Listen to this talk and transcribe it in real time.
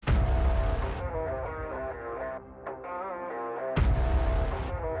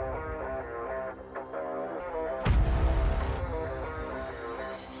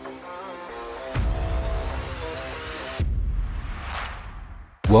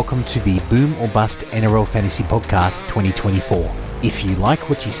Welcome to the Boom or Bust NRL Fantasy Podcast 2024. If you like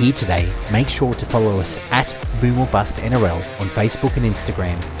what you hear today, make sure to follow us at Boom or Bust NRL on Facebook and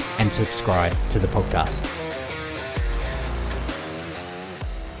Instagram and subscribe to the podcast.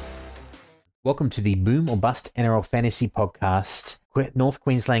 Welcome to the Boom or Bust NRL Fantasy Podcast, North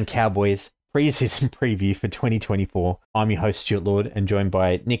Queensland Cowboys Preseason Preview for 2024. I'm your host, Stuart Lord, and joined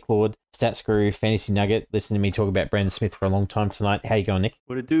by Nick Lord, Stats Guru, Fantasy Nugget. Listen to me talk about Brandon Smith for a long time tonight. How you going, Nick?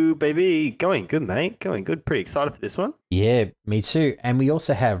 What to do, baby? Going good, mate. Going good. Pretty excited for this one. Yeah, me too. And we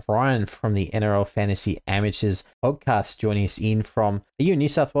also have Ryan from the NRL Fantasy Amateurs podcast joining us in from... Are you in New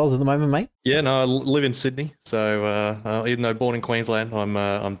South Wales at the moment, mate? Yeah, no, I live in Sydney. So even though born in Queensland,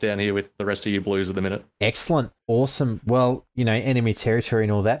 I'm down here with the rest of you Blues at the minute. Excellent. Awesome. Well, you know, enemy territory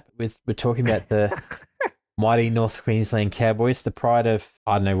and all that. We're talking about the... mighty North Queensland Cowboys, the pride of,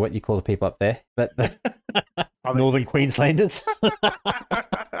 I don't know what you call the people up there, but the Northern Queenslanders. Yeah,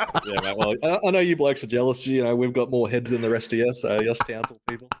 mate, well, I know you blokes are jealous. You know, we've got more heads than the rest of you, so us Townsville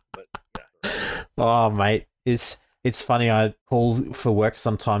people. But, yeah. Oh, mate, it's funny. I call for work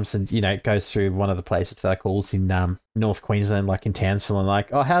sometimes and, you know, it goes through one of the places that I calls in North Queensland, like in Townsville, and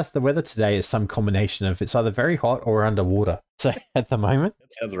like, oh, how's the weather today? It's some combination of it's either very hot or underwater. So at the moment.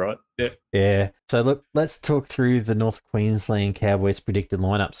 That sounds right. Yeah. Yeah. So look, let's talk through the North Queensland Cowboys predicted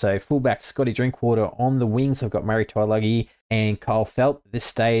lineup. So fullback Scotty Drinkwater on the wings. I've got Murray Taulagi and Kyle Felt. At this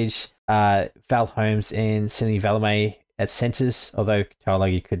stage, Val Holmes and Sidney Valemei at centres, although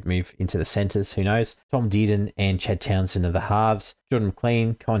Taulagi could move into the centres, who knows. Tom Dearden and Chad Townsend are the halves. Jordan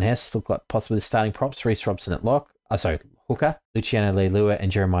McLean, Cohen Hess look like possibly the starting props. Reece Robson at hooker. Luciano Leilua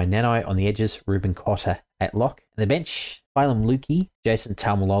and Jeremiah Nanai on the edges. Ruben Cotter at lock. And the bench, Phylum Lukey, Jason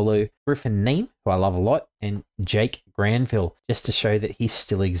Taumalolo, Griffin Neame, who I love a lot, and Jake Granville, just to show that he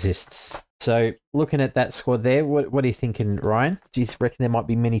still exists. So looking at that squad there, what are you thinking, Ryan? Do you reckon there might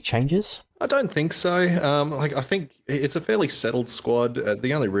be many changes? I don't think so. I think it's a fairly settled squad.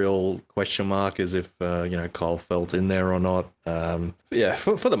 The only real question mark is if Kyle Felt in there or not. Yeah,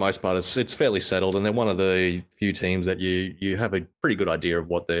 for the most part, it's fairly settled, and they're one of the few teams that you have a pretty good idea of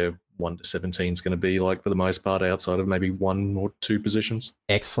what their 1 to 17 is going to be like for the most part, outside of maybe 1 or 2 positions.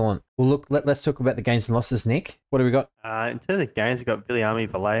 Excellent. Well, look, let's talk about the gains and losses, Nick. What do we got? In terms of games, we've got Viliami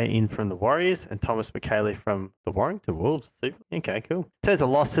Valea in from the Warriors and Thomas McKaylee from the Warrington Wolves. Okay, cool. In terms of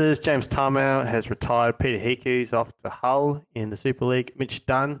losses, James Tamau has retired. Peter Hiku's off to Hull in the Super League. Mitch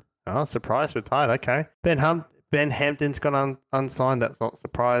Dunn, surprise, retired. Okay. Ben Hampton's gone unsigned. That's not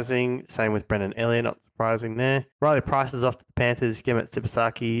surprising. Same with Brendan Elliott, not surprising there. Riley Price is off to the Panthers. Gemet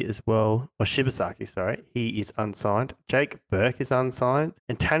Shibasaki as well. Or Shibasaki, sorry. He is unsigned. Jake Burke is unsigned.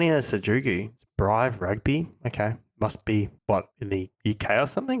 And Tania Sajugu, Brive Rugby. Okay. Must be, in the UK or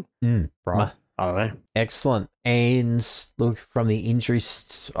something? Brive. I don't know. Excellent. And look, from the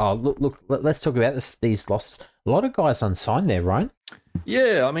injuries, let's talk about these losses. A lot of guys unsigned there, Ryan.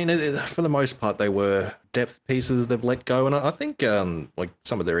 Yeah, I mean, for the most part, they were depth pieces they've let go, and I think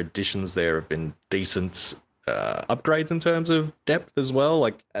some of their additions there have been decent upgrades in terms of depth as well.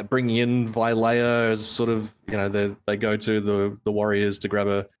 Like bringing in Vailea as sort of, they go to the Warriors to grab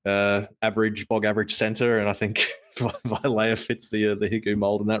a bog average center, and I think Vailea fits the Hiku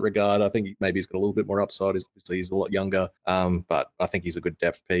mold in that regard. I think maybe he's got a little bit more upside. Obviously, he's a lot younger, but I think he's a good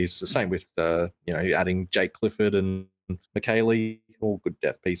depth piece. The same with adding Jake Clifford and McKaylee. All good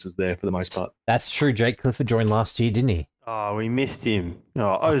depth pieces there for the most part. That's true. Jake Clifford joined last year, didn't he? Oh, we missed him.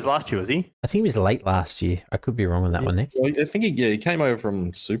 Oh, it was last year, was he? I think he was late last year. I could be wrong on that one, Nick. Well, I think he came over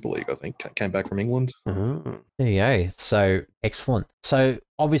from Super League, I think. Came back from England. There you go. So, excellent. So,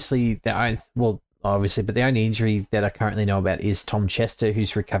 obviously, but the only injury that I currently know about is Tom Chester,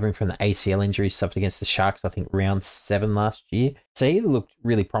 who's recovering from the ACL injury suffered against the Sharks, I think, round 7 last year. So he looked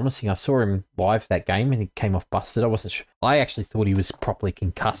really promising. I saw him live that game and he came off busted. I wasn't sure. I actually thought he was properly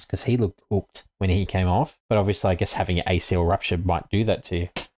concussed because he looked hooked when he came off. But obviously, I guess having an ACL rupture might do that to you.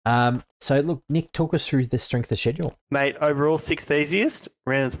 So look, Nick, talk us through the strength of schedule. Mate, overall 6th easiest.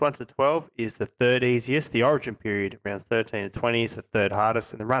 Rounds 1 to 12 is the 3rd easiest. The origin period, rounds 13 to 20 is the 3rd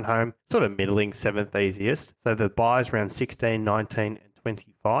hardest. And the run home, sort of middling 7th easiest. So the buys round 16, 19 and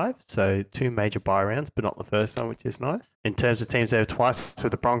 25. So 2 major buy rounds, but not the first one, which is nice. In terms of teams there twice, so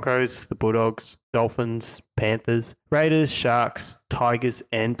the Broncos, the Bulldogs, Dolphins, Panthers, Raiders, Sharks, Tigers,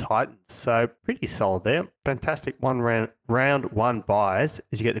 and Titans. So pretty solid there. Fantastic round 1 buys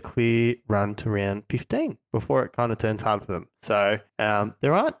as you get the clear run to round 15 before it kind of turns hard for them. So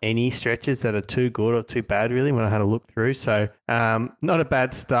there aren't any stretches that are too good or too bad really when I had a look through. So not a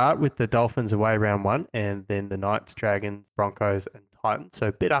bad start with the Dolphins away round 1 and then the Knights, Dragons, Broncos and Titans, so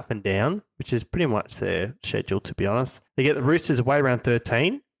a bit up and down, which is pretty much their schedule, to be honest. They get the Roosters away round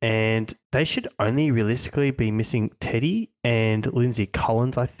 13, and they should only realistically be missing Teddy and Lindsay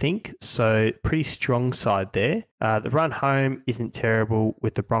Collins, I think. So pretty strong side there. The run home isn't terrible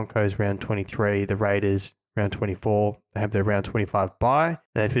with the Broncos round 23, the Raiders round 24. They have their round 25 bye.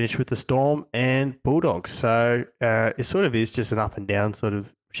 They finish with the Storm and Bulldogs. So it sort of is just an up and down sort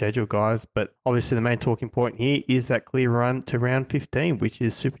of schedule, guys. But obviously the main talking point here is that clear run to round 15, which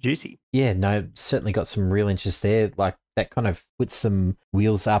is super juicy. Yeah, no, certainly got some real interest there. Like that kind of puts some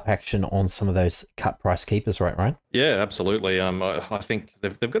wheels up action on some of those cut price keepers, right, Ryan? Yeah, absolutely. I think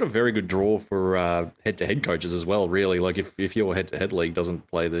they've got a very good draw for head-to-head coaches as well, really. Like if your head-to-head league doesn't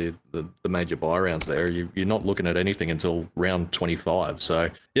play the major buy rounds there, you're not looking at anything until round 25. So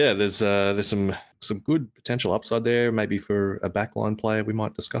yeah, there's some good potential upside there, maybe for a backline player we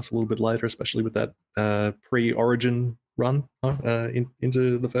might discuss a little bit later, especially with that pre-origin run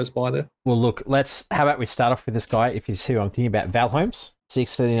into the first buy there. Well, look, how about we start off with this guy, if you see who I'm thinking about, Val Holmes,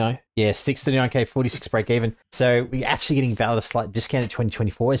 639. Yeah, 639K, 46 break even. So we're actually getting Val at a slight discount at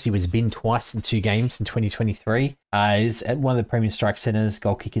 2024 as he was binned twice in 2 games in 2023. Is at one of the premium strike centers,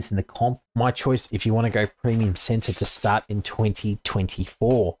 goal kickers in the comp. My choice, if you want to go premium center to start in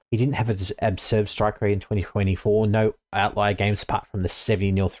 2024. He didn't have an absurd strike rate in 2024. No outlier games apart from the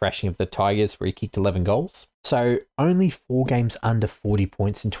 70-0 thrashing of the Tigers where he kicked 11 goals. So only 4 games under 40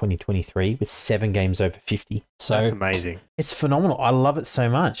 points in 2023 with 7 games over 50. So that's amazing. It's phenomenal. I love it so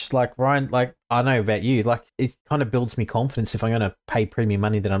much. Like Ryan, like I know about you, like it kind of builds me confidence if I'm going to pay premium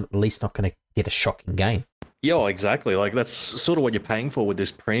money that I'm at least not going to get a shocking game. Yeah, exactly. Like that's sort of what you're paying for with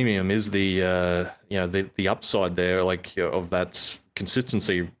this premium is the the upside there, like of that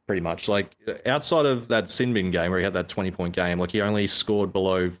consistency pretty much. Like outside of that Sinbin game where he had that 20-point game, like he only scored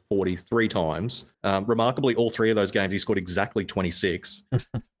below 43 times. Remarkably, all 3 of those games he scored exactly 26.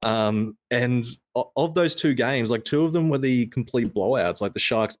 And of those 2 games, like 2 of them were the complete blowouts. Like the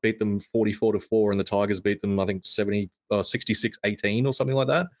Sharks beat them 44-4 and the Tigers beat them, I think, 66-18 or something like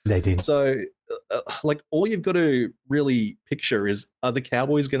that. They did. So like all you've got to really picture is, are the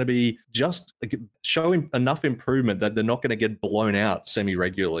Cowboys going to be just like, showing enough improvement that they're not going to get blown out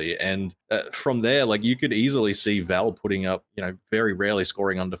semi-regularly? And from there, like you could easily see Val putting up, very rarely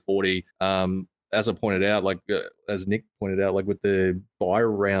scoring under 40. As I pointed out, like as Nick pointed out, like with the buy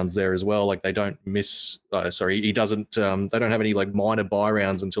rounds there as well, like they don't miss. He doesn't. They don't have any like minor buy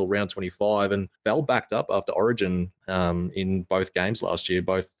rounds until round 25. And Val backed up after Origin in both games last year.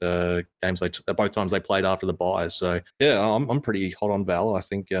 Both both times they played after the buys. So yeah, I'm pretty hot on Val. I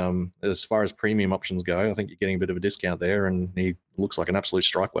think as far as premium options go, I think you're getting a bit of a discount there, and he looks like an absolute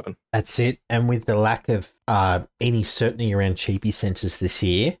strike weapon. That's it. And with the lack of any certainty around cheapie centers this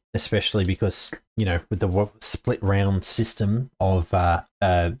year, especially because, with the split round system of the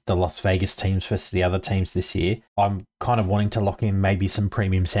Las Vegas teams versus the other teams this year, I'm kind of wanting to lock in maybe some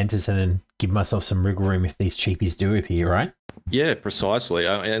premium centers and then give myself some wriggle room if these cheapies do appear, right? Yeah, precisely.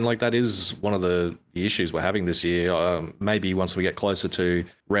 And like that is one of the issues we're having this year. Maybe once we get closer to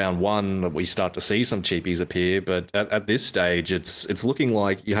round 1, we start to see some cheapies appear. But at this stage, it's looking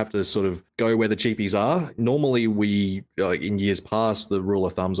like you have to sort of go where the cheapies are. Normally, in years past, the rule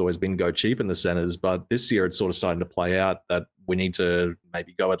of thumb's always been go cheap in the centers. But this year, it's sort of starting to play out that we need to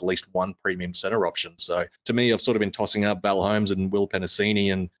maybe go at least one premium center option. So to me, I've sort of been tossing up Val Holmes and Will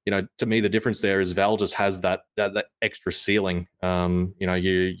Penasini. And, to me, the difference there is Val just has that extra ceiling.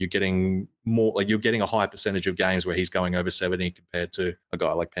 You're getting more, like you're getting a high percentage of games where he's going over 70 compared to a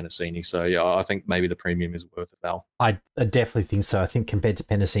guy like Penasini. So yeah, I think maybe the premium is worth it, Val. I definitely think so. I think compared to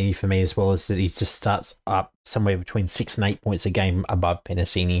Penasini for me as well is that he just starts up somewhere between 6 and 8 points a game above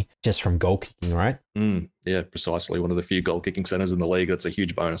Penasini just from goal kicking, right? Yeah, precisely. One of the few goal kicking centers in the league. That's a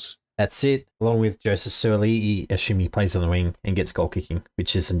huge bonus. That's it. Along with Joseph Suaalii, assume he plays on the wing and gets goal kicking,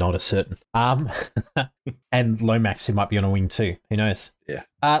 which is not a certain. And Lomax, who might be on a wing too. Who knows? Yeah.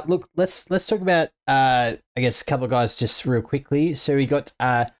 Look, let's talk about I guess a couple of guys just real quickly. So we got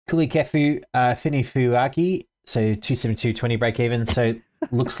Kulikefu Finifuaki, so 272.20 break even. So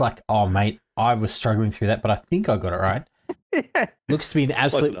looks like, oh mate, I was struggling through that, but I think I got it right. Looks to be an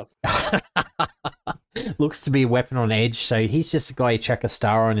absolute looks to be a weapon on edge. So he's just a guy you check a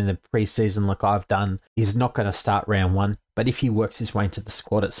star on in the preseason like I've done. He's not going to start round 1, but if he works his way into the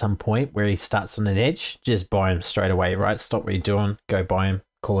squad at some point where he starts on an edge, just buy him straight away, right? Stop what you're doing, go buy him,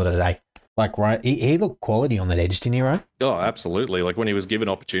 call it a day. Like, right, he looked quality on that edge, didn't he, right? Oh, absolutely. Like when he was given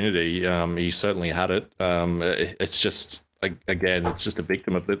opportunity, he certainly had it. It's just, again, it's just a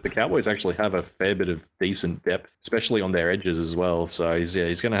victim of the Cowboys actually have a fair bit of decent depth, especially on their edges as well. So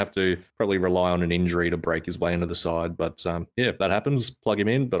he's going to have to probably rely on an injury to break his way into the side. But yeah, if that happens, plug him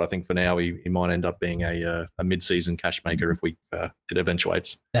in. But I think for now he might end up being a mid-season cash maker if it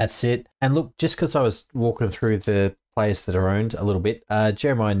eventuates. That's it. And look, just because I was walking through the players that are owned a little bit,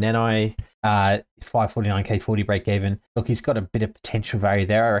 Jeremiah Nanai, 549k 40 break even. Look, he's got a bit of potential value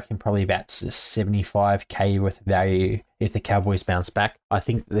there. I reckon probably about 75k worth of value if the Cowboys bounce back. I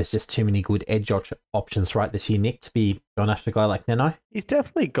think there's just too many good edge options right this year, Nick, to be going after a guy like Nanai. He's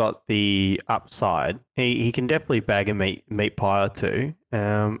definitely got the upside. He can definitely bag a meat pie or two.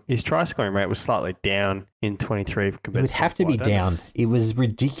 His try scoring rate was slightly down in 23 compared to It would have to be down. It was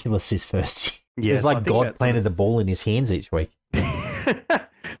ridiculous his first year. Yes, it was like God planted the ball in his hands each week.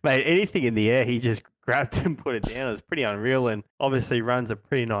 Mate, anything in the air, he just grabbed and put it down. It was pretty unreal, and obviously runs a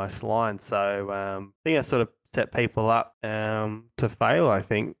pretty nice line. So I think that sort of set people up to fail, I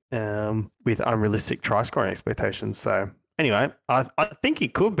think, with unrealistic try scoring expectations. So anyway, I think he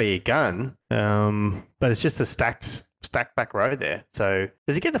could be a gun, but it's just a stacked back row there. So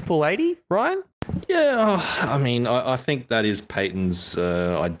does he get the full 80, Ryan? Yeah, I mean, I think that is Peyton's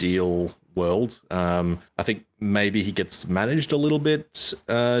ideal world. I think maybe he gets managed a little bit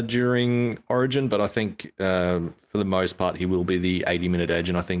during Origin, but I think for the most part he will be the 80-minute edge,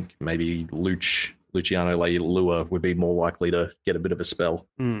 and I think maybe Luciano Leilua would be more likely to get a bit of a spell.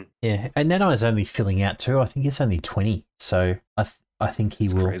 Yeah, and Nano is only filling out too. I think it's only 20, so I think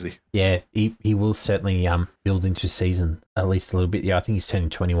he will. Crazy. Yeah, he will certainly build into season at least a little bit. Yeah, I think he's turning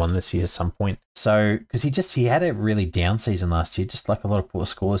 21 this year at some point. So because he had a really down season last year, just like a lot of poor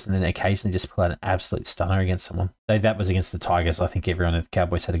scores, and then occasionally just pull out an absolute stunner against someone. Though that was against the Tigers. I think everyone at the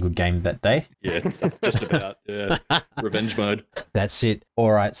Cowboys had a good game that day. Yeah, just about. Yeah, revenge mode. That's it.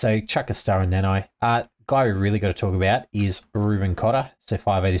 All right, so chuck a star in Nanai. Guy we really got to talk about is Ruben Cotter. So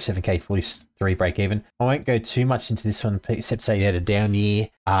 587k 43 break even. I won't go too much into this one except say he had a down year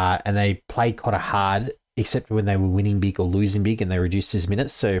and they played Cotter hard except when they were winning big or losing big and they reduced his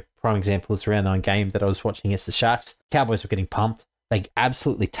minutes. So prime example is around 9 game that I was watching against the Sharks. Cowboys were getting pumped. They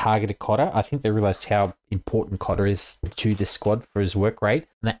absolutely targeted Cotter. I think they realised how important Cotter is to this squad for his work rate.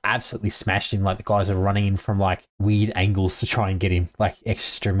 And they absolutely smashed him. Like the guys are running in from like weird angles to try and get him like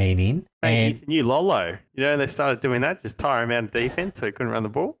extra men in. Hey, he's the new Lolo. You know, they started doing that, just tire him out of defense so he couldn't run the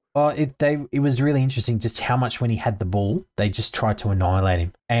ball. Well, it was really interesting just how much when he had the ball, they just tried to annihilate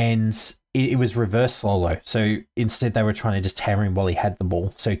him. And it was reverse Lolo. So instead they were trying to just hammer him while he had the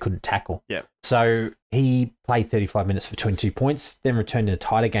ball so he couldn't tackle. Yeah. So he played 35 minutes for 22 points, then returned in a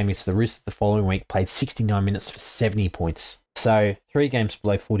tighter game against the Roosters the following week, played 69 minutes for 70 points. So 3 games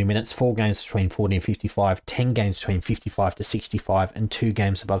below 40 minutes, 4 games between 40 and 55, 10 games between 55 to 65, and 2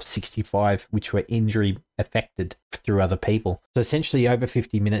 games above 65, which were injury affected through other people. So essentially over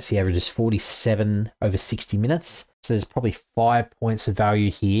 50 minutes, he averages 47 over 60 minutes. So there's probably 5 points of value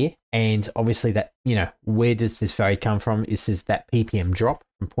here. And obviously that, where does this value come from? Is that PPM drop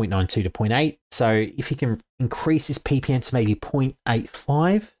from 0.92 to 0.8. So if he can increase his PPM to maybe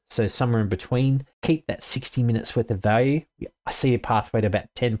 0.85, so somewhere in between, keep that 60 minutes worth of value. I see a pathway to about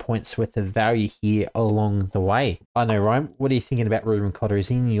 10 points worth of value here along the way. I know, Ryan, what are you thinking about Ruben Cotter? Is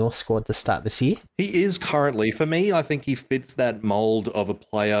he in your squad to start this year? He is currently. For me, I think he fits that mold of a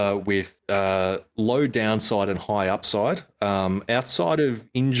player with low downside and high upside. Outside of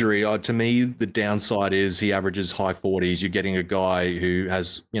injury, to me, the downside is he averages high 40s. You're getting a guy who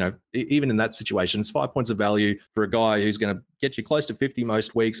has, even in that situation, it's 5 points of value for a guy who's going to get you close to 50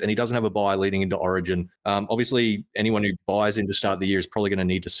 most weeks, and he doesn't have a buy leading into Origin. Obviously, anyone who buys in to start the year is probably going to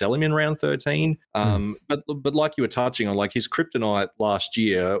need to sell him in round 13. But like you were touching on, like his kryptonite last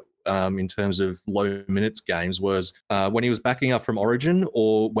year, in terms of low minutes games was when he was backing up from Origin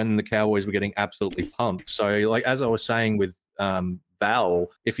or when the Cowboys were getting absolutely pumped. So like, as I was saying with Val,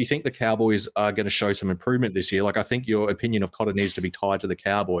 if you think the Cowboys are going to show some improvement this year, like I think your opinion of Cotter needs to be tied to the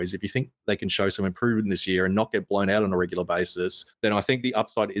Cowboys. If you think they can show some improvement this year and not get blown out on a regular basis, then I think the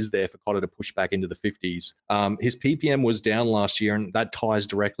upside is there for Cotter to push back into the 50s. His PPM was down last year, and that ties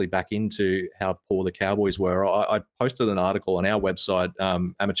directly back into how poor the Cowboys were. I posted an article on our website,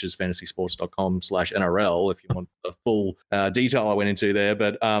 amateursfantasysports.com/NRL, if you want a full detail I went into there.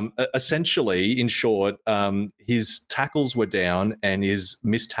 But essentially, in short, his tackles were down and his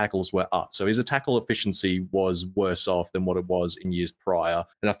missed tackles were up. So his tackle efficiency was worse off than what it was in years prior.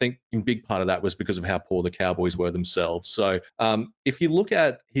 And I think in big part of that was because of how poor the Cowboys were themselves. So if you look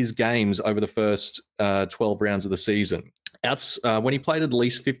at his games over the first 12 rounds of the season, when he played at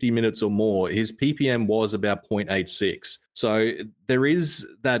least 50 minutes or more, his PPM was about 0.86. So there is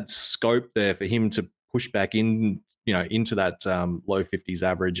that scope there for him to push back in into that low 50s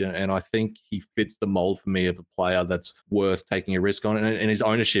average. And I think he fits the mold for me of a player that's worth taking a risk on. And his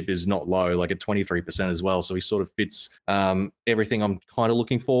ownership is not low, like at 23% as well. So he sort of fits everything I'm kind of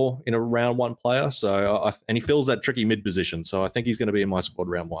looking for in a round one player. So and he fills that tricky mid position. So I think he's going to be in my squad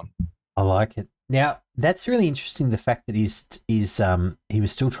round one. I like it. Now, that's really interesting, the fact that he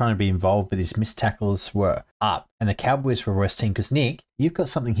was still trying to be involved, but his missed tackles were up, and the Cowboys were a worse team, because, Nick, you've got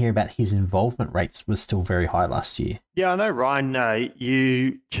something here about his involvement rates was still very high last year. Yeah, I know, Ryan,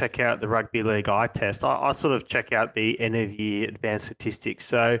 you check out the Rugby League eye test. I sort of check out the end of year advanced statistics.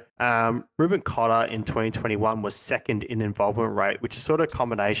 So Ruben Cotter in 2021 was second in involvement rate, which is sort of a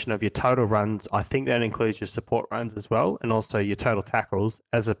combination of your total runs. I think that includes your support runs as well, and also your total tackles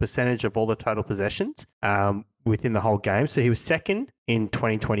as a percentage of all the total possessions within the whole game. So he was second in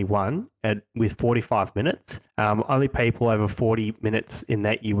 2021 with 45 minutes. Only people over 40 minutes in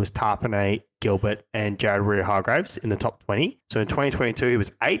that year was Tarpanay, Gilbert, and Jared Rio-Hargraves in the top 20. So in 2022, he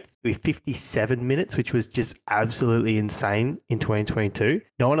was 8th with 57 minutes, which was just absolutely insane in 2022.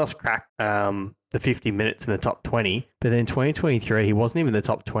 No one else cracked the 50 minutes in the top 20. But then in 2023, he wasn't even in the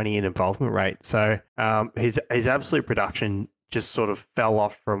top 20 in involvement rate. So his absolute production just sort of fell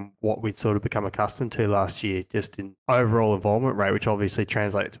off from what we'd sort of become accustomed to last year, just in overall involvement rate, which obviously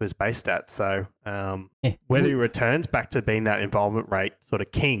translates to his base stats. So whether he returns back to being that involvement rate sort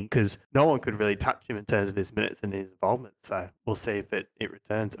of king, because no one could really touch him in terms of his minutes and his involvement. So we'll see if it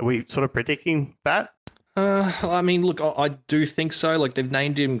returns. Are we sort of predicting that? I mean, look, I do think so. Like, they've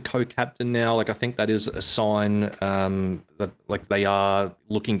named him co-captain now. Like, I think that is a sign that, like, they are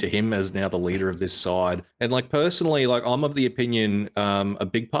looking to him as now the leader of this side. And, like, personally, like, I'm of the opinion a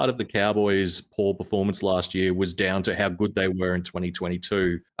big part of the Cowboys' poor performance last year was down to how good they were in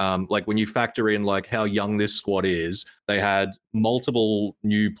 2022. Like, when you factor in, like, how young this squad is, they had multiple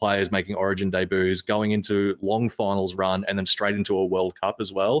new players making Origin debuts, going into long finals run, and then straight into a World Cup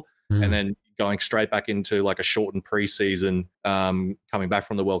as well. And then going straight back into like a shortened preseason, coming back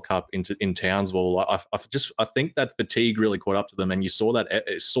from the World Cup in Townsville. I think that fatigue really caught up to them, and you saw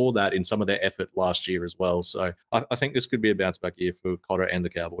that in some of their effort last year as well. So I think this could be a bounce back year for Cotter and the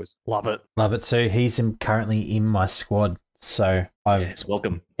Cowboys. Love it. So he's currently in my squad. So yes,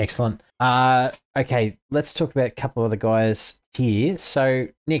 welcome. Excellent. Okay, let's talk about a couple of other guys here. So,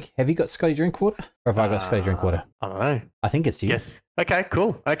 Nick, have you got Scotty Drinkwater? Or have I got Scotty Drinkwater? I don't know. I think it's you. Yes. Okay,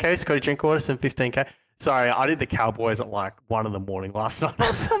 cool. Okay, Scotty Drinkwater, some 15K. Sorry, I did the Cowboys at like 1 a.m. last night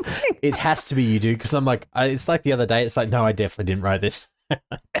or something. It has to be you, dude, because I'm like, it's like the other day. It's like, no, I definitely didn't write this.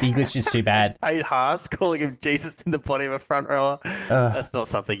 English is too bad. 8 Haas calling him Jesus in the body of a front rower. That's not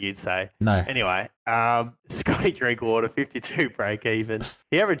something you'd say. No. Anyway, Scotty Drinkwater, 52 break even.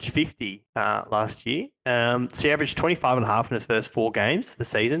 He averaged 50 last year. So he averaged 25.5 in his first 4 games of the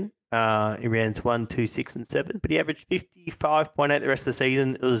season. He ran 1, 2, 6, and 7, but he averaged 55.8 the rest of the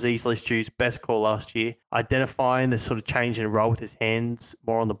season. It was easily Stu's best call last year, identifying the sort of change in role with his hands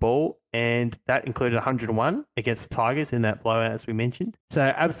more on the ball, and that included 101 against the Tigers in that blowout, as we mentioned. So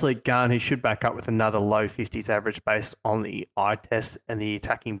absolute gun, who should back up with another low 50s average based on the eye test and the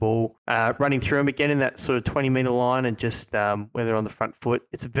attacking ball. Running through him again in that sort of 20-metre line and just when they're on the front foot.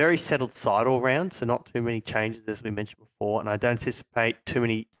 It's a very settled side all round, so not too many changes, as we mentioned before, and I don't anticipate too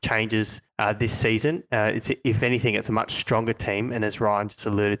many changes this season. If anything, it's a much stronger team, and as Ryan just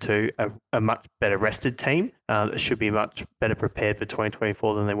alluded to, a much better rested team that should be much better prepared for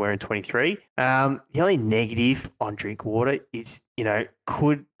 2024 than they were in 23. The only negative on Drinkwater is,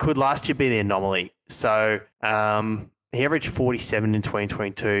 could last year be the anomaly? So he averaged 47 in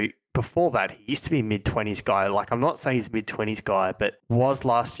 2022. Before that, he used to be a mid-20s guy. Like, I'm not saying he's a mid-20s guy, but was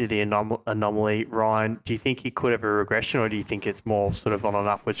last year the anomaly? Ryan, do you think he could have a regression, or do you think it's more sort of on an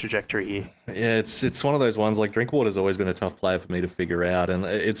upwards trajectory here? Yeah, it's one of those ones, like, Drinkwater's always been a tough player for me to figure out, and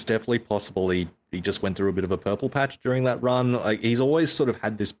it's definitely possible he just went through a bit of a purple patch during that run. Like, he's always sort of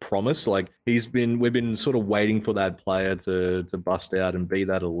had this promise. Like, we've been sort of waiting for that player to bust out and be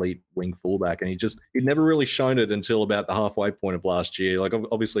that elite wing fullback, and he'd never really shown it until about the halfway point of last year. Like,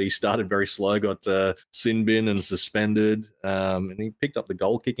 obviously he started very slow, got sin bin and suspended, and he picked up the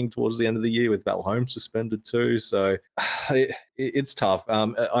goal kicking towards the end of the year with Val Holmes suspended too. So it's tough.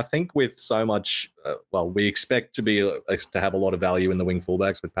 I think with so much, we expect to have a lot of value in the wing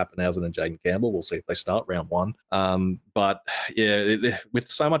fullbacks with Pappenhausen and Jaden Campbell. We'll see if they start round 1. But yeah, with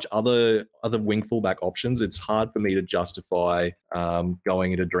so much other wing fullback options, it's hard for me to justify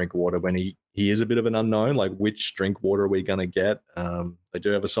going into Drinkwater when he is a bit of an unknown. Like, which Drinkwater are we going to get? They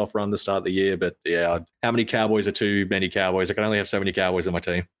do have a soft run to start the year, but yeah, how many Cowboys are too many Cowboys? I can only have so many Cowboys on my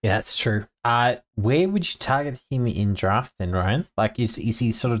team. Yeah, that's true. Where would you target him in draft then, Ryan? Like, is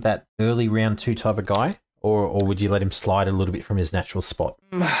he sort of that early round 2 type of guy? or would you let him slide a little bit from his natural spot?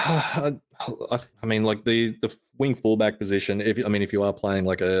 I mean, like the wing fullback position. If you are playing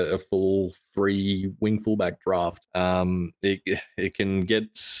like a full free wing fullback draft, it can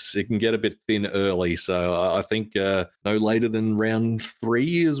get a bit thin early. So I think no later than round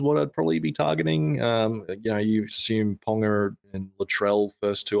 3 is what I'd probably be targeting. You assume Ponga and Latrell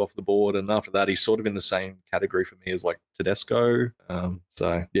first 2 off the board, and after that he's sort of in the same category for me as like Tedesco.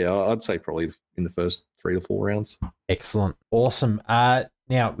 So yeah, I'd say probably in the first 3 to 4 rounds. Excellent, awesome.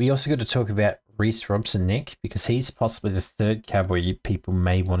 Now we also got to talk about Reece Robson, Nick, because he's possibly the third Cowboy people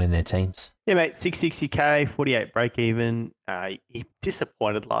may want in their teams. Yeah, mate, 660k, 48 break even. He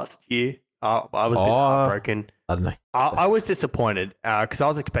disappointed last year. I was a bit heartbroken. I don't know. I was disappointed because I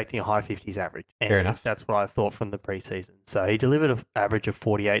was expecting a high 50s average. And fair enough. That's what I thought from the preseason. So he delivered an average of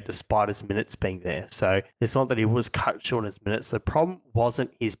 48 despite his minutes being there. So it's not that he was cut short on his minutes. The problem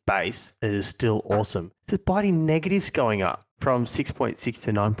wasn't his base. It is still awesome. It's biting negatives going up from 6.6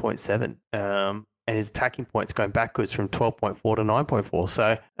 to 9.7. And his attacking points going backwards from 12.4 to 9.4.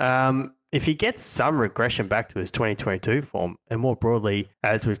 So if he gets some regression back to his 2022 form, and more broadly,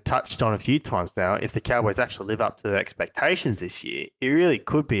 as we've touched on a few times now, if the Cowboys actually live up to their expectations this year, it really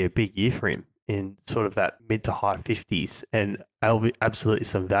could be a big year for him in sort of that mid to high 50s and absolutely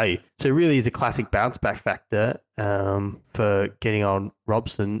some value. So it really is a classic bounce back factor for getting on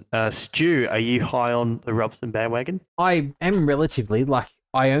Robson. Stu, are you high on the Robson bandwagon? I am relatively,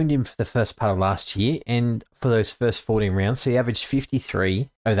 I owned him for the first part of last year, and for those first 14 rounds, so he averaged 53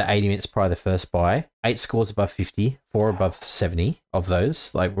 over the 80 minutes prior to the first bye, 8 scores above 50, 4 above 70 of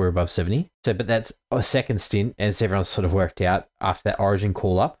those, were above 70. So, but that's a second stint, as everyone sort of worked out after that Origin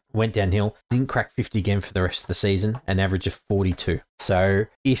call-up, went downhill, didn't crack 50 again for the rest of the season, an average of 42. So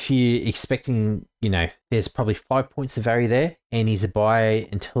if you're expecting, there's probably 5 points of value there, and he's a buy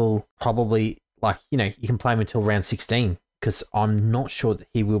until probably, you can play him until round 16. Because I'm not sure that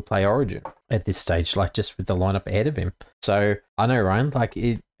he will play Origin at this stage, just with the lineup ahead of him. So I know, Ryan, are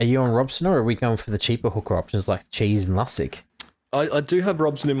you on Robson, or are we going for the cheaper hooker options like Cheese and Lussick? I do have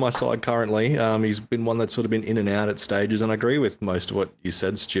Robson in my side currently. He's been one that's sort of been in and out at stages, and I agree with most of what you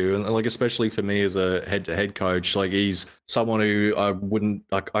said, Stu. And especially for me as a head-to-head coach, he's someone who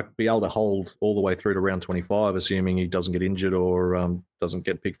I'd be able to hold all the way through to round 25, assuming he doesn't get injured or doesn't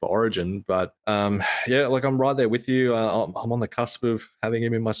get picked for Origin. But I'm right there with you. I'm on the cusp of having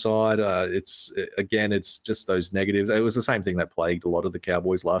him in my side. It's just those negatives. It was the same thing that plagued a lot of the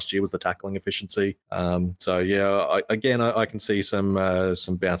Cowboys last year, was the tackling efficiency. I can see some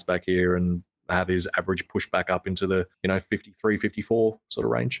bounce back here and have his average push back up into the 53, 54 sort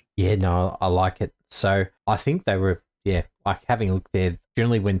of range. Yeah, no, I like it. So I think they were having a look there.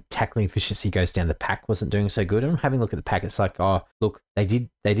 Generally, when tackling efficiency goes down, the pack wasn't doing so good. And having a look at the pack, it's they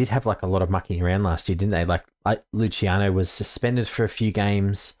did have a lot of mucking around last year, didn't they? Like Luciano was suspended for a few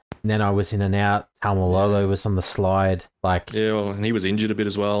games. Neno was in and out. Tamalolo was on the slide. And he was injured a bit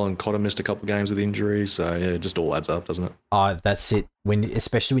as well, and Cotter missed a couple of games with injuries. So yeah, it just all adds up, doesn't it? That's it.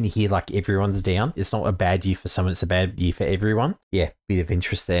 Especially when you hear everyone's down, it's not a bad year for someone; it's a bad year for everyone. Yeah, bit of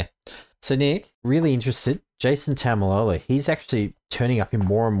interest there. So Nick, really interested. Jason Tamalolo, he's actually turning up in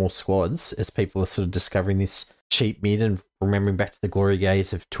more and more squads as people are sort of discovering this cheap mid and remembering back to the glory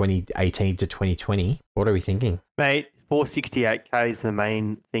days of 2018 to 2020. What are we thinking? Mate, 468k is the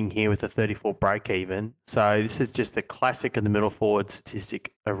main thing here with a 34 break even. So this is just the classic of the middle forward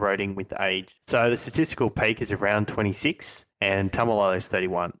statistic eroding with age. So the statistical peak is around 26 and Tamalolo is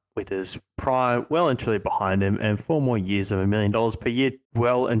 31. With his prime well and truly behind him and 4 more years of $1 million per year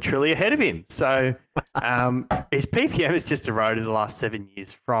well and truly ahead of him. So his PPM has just eroded the last 7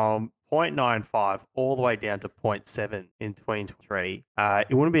 years from 0.95 all the way down to 0.7 in 2023.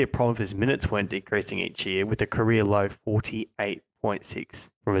 It wouldn't be a problem if his minutes weren't decreasing each year, with a career low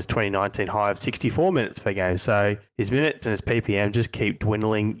 48.6 from his 2019 high of 64 minutes per game. So his minutes and his PPM just keep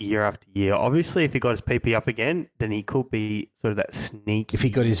dwindling year after year. Obviously, if he got his PP up again, then he could be sort of that sneaky. If he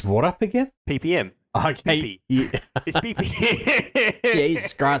got his what up again? PPM. Okay. His PP.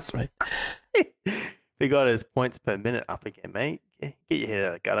 Jesus Christ, mate. He got his points per minute up again, mate. Get your head out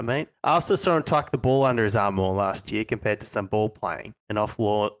of the gutter, mate. I also saw him tuck the ball under his arm more last year compared to some ball playing and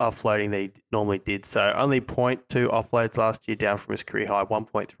offloading that he normally did. So only 0.2 offloads last year, down from his career high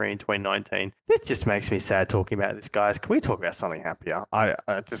 1.3 in 2019. This just makes me sad talking about this, guys. Can we talk about something happier? I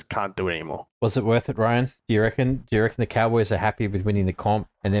just can't do it anymore. Was it worth it, Ryan? Do you reckon the Cowboys are happy with winning the comp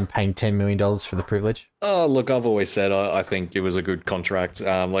and then paying $10 million for the privilege? Oh, look, I've always said I think it was a good contract.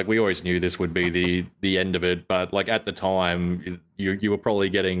 We always knew this would be the end of it, but at the time, you were probably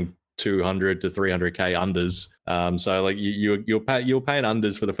getting 200 to 300k unders So like you're paying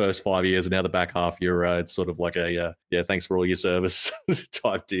unders for the first 5 years, and now the back half you're it's sort of like a thanks for all your service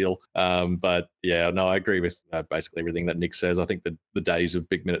type deal. But yeah, no, I agree with basically everything that Nick says. I think the days of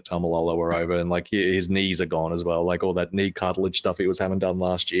big minute Tamalolo were over, and like his knees are gone as well. Like all that knee cartilage stuff he was having done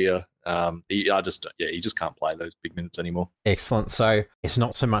last year. He just can't play those big minutes anymore. Excellent. So it's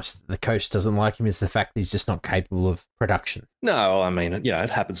not so much that the coach doesn't like him, it's the fact that he's just not capable of production. No, I mean, it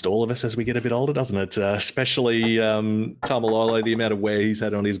happens to all of us as we get a bit older, doesn't it? Especially Tamalolo, the amount of wear he's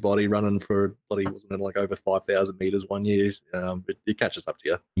had on his body running for, wasn't it like over 5,000 meters 1 year? It catches up to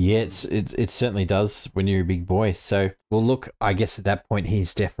you. Yeah, it certainly does when you're a big boy. So, well, look, I guess at that point,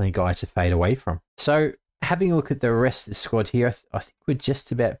 he's definitely a guy to fade away from. So, having a look at the rest of the squad here, I think we're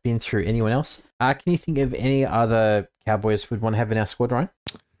just about been through anyone else. Can you think of any other Cowboys we'd want to have in our squad, Ryan?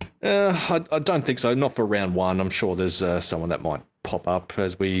 I don't think so. Not for round one. I'm sure there's someone that might pop up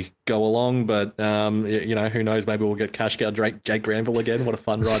as we go along, but who knows? Maybe we'll get cash cow Jake Granville again. What a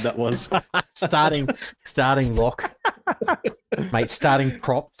fun ride that was! starting lock, mate. Starting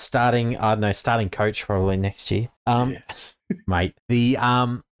prop. Starting coach probably next year. Yes. Mate, the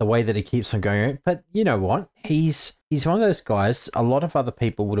way that he keeps on going, but you know what? He's one of those guys. A lot of other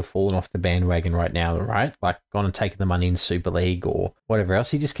people would have fallen off the bandwagon right now, right? Like gone and taken the money in Super League or whatever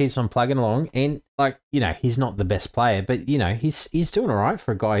else. He just keeps on plugging along, and he's not the best player, but he's doing all right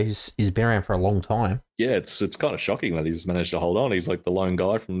for a guy who's been around for a long time. Yeah, it's kind of shocking that he's managed to hold on. He's like the lone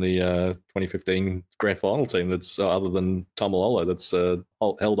guy from the 2015 grand final team that's other than Tamalolo that's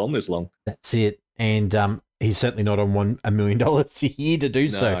held on this long. That's it, and he's certainly not on $1 million a year to do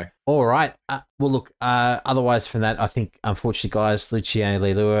so. All right. Well, look, otherwise from that, I think, unfortunately, guys, Luciano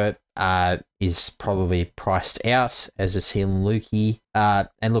Leilua is probably priced out, as is Heelan Lukey.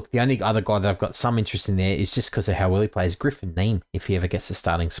 And look, the only other guy that I've got some interest in there is just because of how well he plays, Griffin Neame, if he ever gets a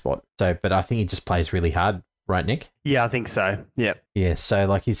starting spot. So, but I think he just plays really hard. Right, Nick? Yeah, I think so. Yeah. Yeah, so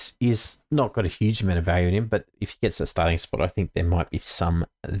like he's not got a huge amount of value in him, but if he gets a starting spot, I think there might be some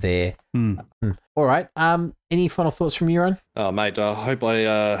there. All right. Any final thoughts from you, Ron? Oh, mate, I hope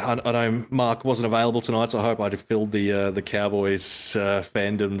I know Mark wasn't available tonight, so I hope I'd filled the Cowboys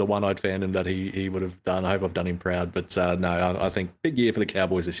fandom, the one-eyed fandom that he would have done. I hope I've done him proud, but no, I think big year for the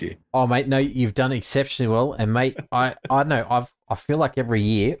Cowboys this year. Oh, mate, no, you've done exceptionally well, and mate, I don't know, I feel like every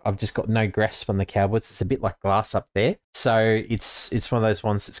year I've just got no grasp on the Cowboys. It's a bit like glass up there. So it's one of those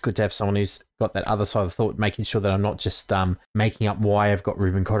ones. It's good to have someone who's got that other side of the thought, making sure that I'm not just making up why I've got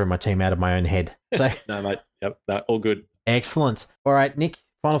Ruben Cotter in my team out of my own head. So no, mate. Yep, no, all good. Excellent. All right, Nick,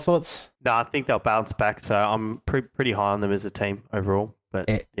 final thoughts? No, I think they'll bounce back. So I'm pretty high on them as a team overall. But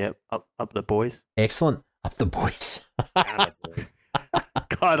up the boys. Excellent. Up the boys.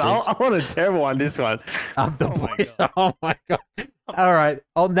 God, I want a terrible one, this one. Up the boys. Oh, my God. All right.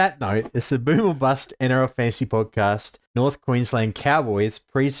 On that note, it's the Boom or Bust NRL Fantasy Podcast, North Queensland Cowboys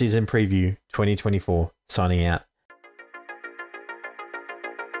Preseason Preview 2024. Signing out.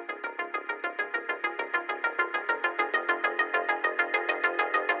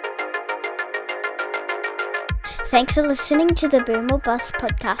 Thanks for listening to the Boom or Bust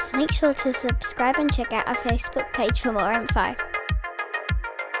podcast. Make sure to subscribe and check out our Facebook page for more info.